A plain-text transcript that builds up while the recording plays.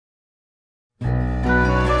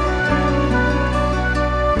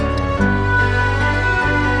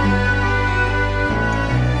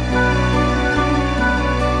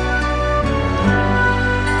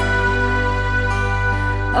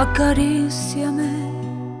Acaríciame,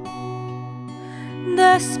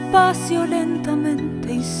 despacio,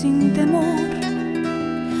 lentamente y sin temor.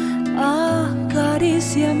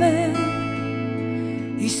 Acaríciame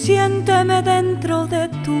y siénteme dentro de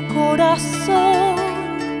tu corazón,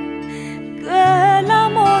 que el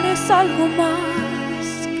amor es algo más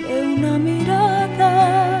que una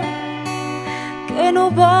mirada, que no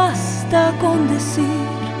basta con decir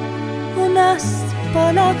unas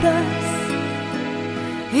palabras,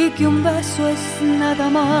 y que un beso es nada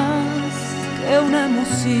más que una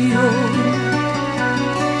emoción.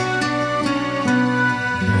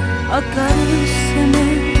 Acaríciame,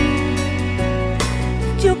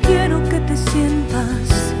 yo quiero que te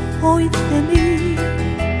sientas hoy de mí.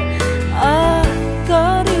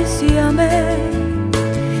 Acaríciame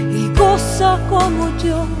y goza como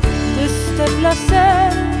yo de este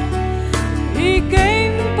placer, y qué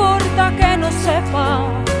importa que no sepa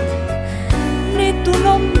ni tu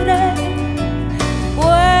nombre,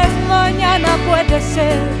 pues mañana puede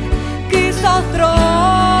ser quizá otro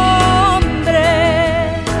hombre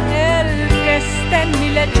el que esté en mi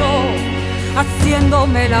lecho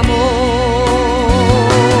haciéndome el amor.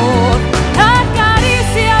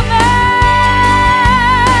 Acaríciame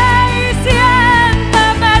y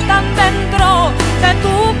siénteme tan dentro de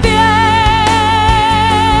tu piel,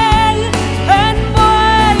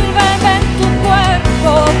 envuélveme en tu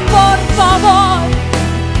cuerpo, por favor.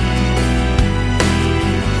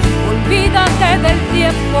 Olvídate del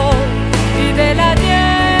tiempo y del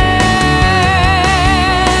ayer.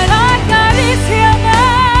 Acaríciame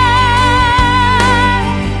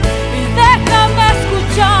y déjame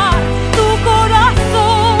escuchar tu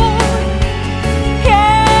corazón, que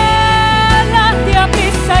late a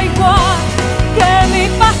prisa igual que mi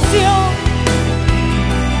pasión,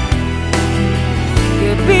 que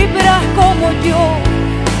vibra como yo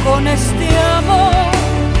con este amor.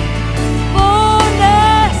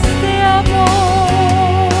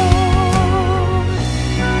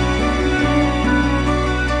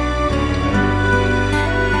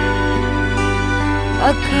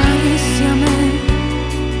 Acaríciame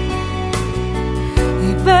y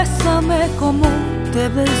bésame como te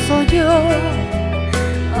beso yo.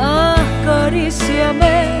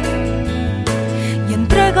 Acaríciame y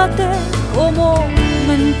entrégate como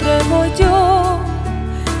me entrego yo.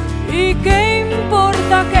 Y qué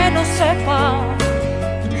importa que no sepa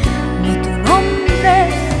ni tu nombre,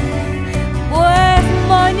 pues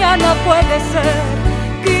mañana puede ser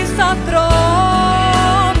quizá otro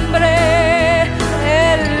hombre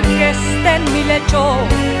el que esté en mi lecho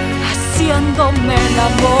haciéndome el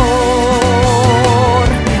amor.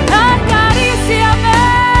 Acaríciame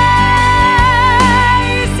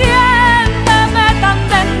y siénteme tan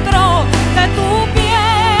dentro de tu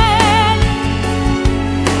piel,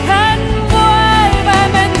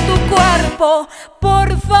 envuélveme en tu cuerpo, por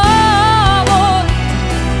favor.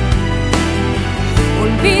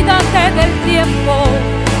 Olvídate del tiempo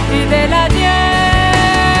y del ayer.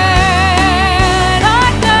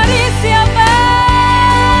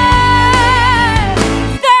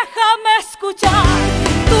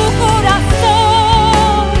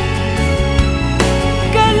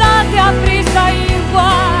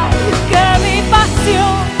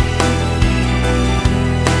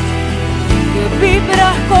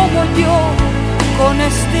 Vibra como yo con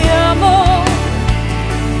este amor,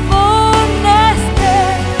 con este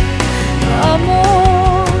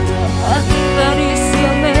amor.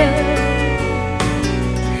 Acaríciame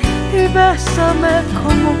y bésame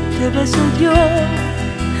como te beso yo.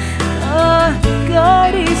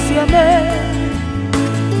 Acaríciame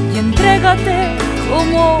y entrégate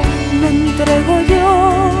como me entrego yo.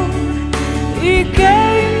 Y qué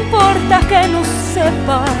importa que no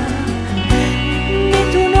sepa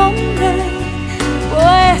tu nombre,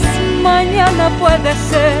 pues mañana puede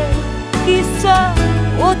ser quizá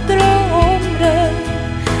otro hombre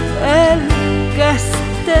el que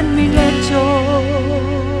esté en mi lecho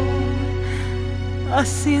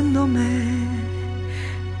haciéndome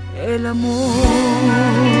el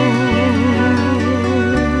amor.